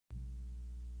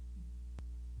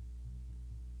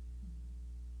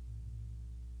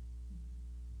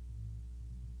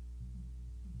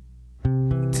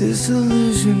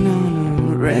Disillusion on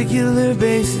a regular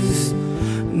basis,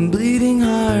 bleeding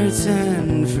hearts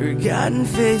and forgotten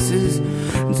faces.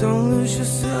 Don't lose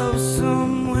yourself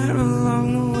somewhere along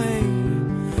the way.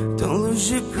 Don't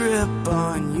lose your grip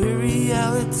on your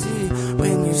reality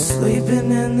when you're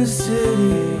sleeping in the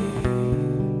city.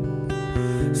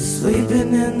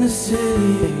 Sleeping in the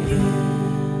city again.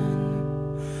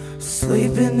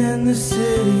 Sleeping in the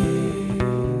city.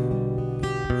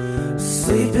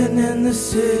 Sleeping in the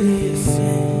city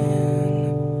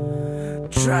again.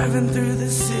 Driving through the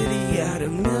city at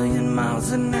 1,000,000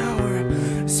 miles an hour,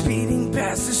 speeding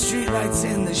past the streetlights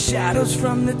and the shadows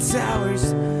from the towers.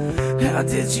 How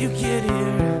did you get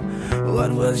here?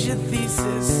 What was your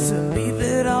thesis? To leave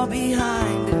it all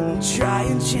behind and try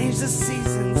and change the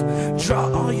seasons. Draw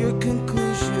all your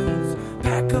conclusions,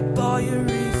 pack up all your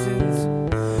reasons,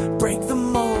 break the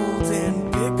mold and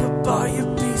pick up all your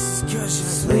pieces. 'Cause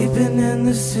you're sleeping in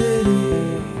the city.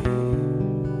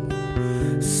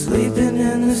 Sleeping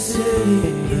in the city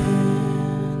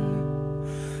again.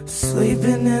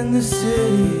 Sleeping in the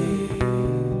city.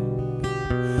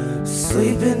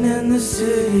 Sleeping in the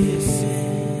city is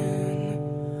sin.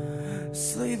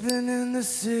 Sleeping in the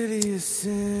city is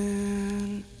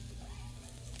sin.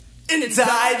 And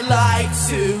I'd like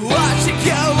to watch it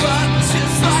go up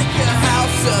just like a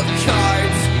house of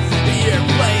cards. You're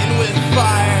playing with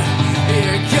fire,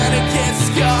 you're gonna get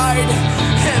scarred,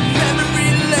 and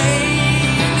memory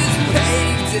lane is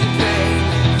paved in pain.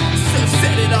 So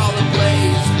set it all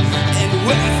ablaze and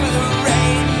wait for the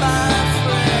rain, my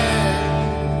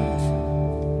friend.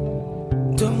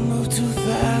 Don't move too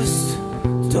fast,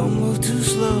 don't move too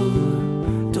slow.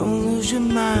 Don't lose your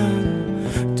mind,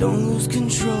 don't lose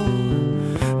control.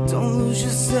 Don't lose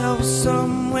yourself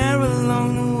somewhere along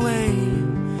the way,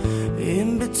 in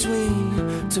between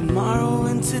tomorrow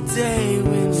and today.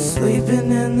 When you're sleeping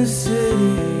in the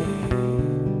city.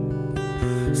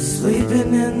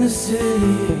 Sleeping in the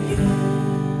city again.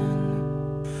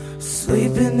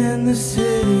 Sleeping in the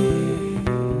city.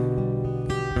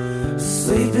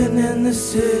 Sleeping in the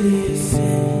city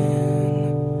again.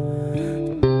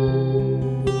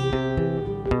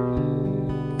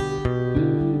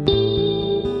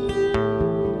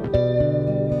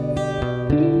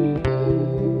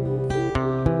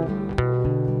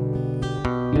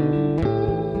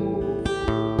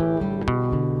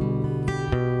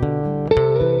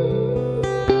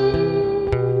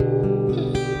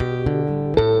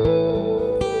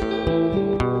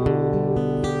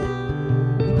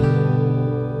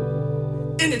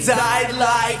 I'd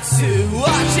like to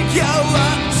watch it go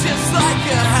up just like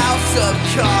a house of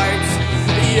cards.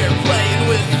 You're playing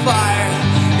with fire,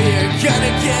 you're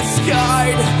gonna get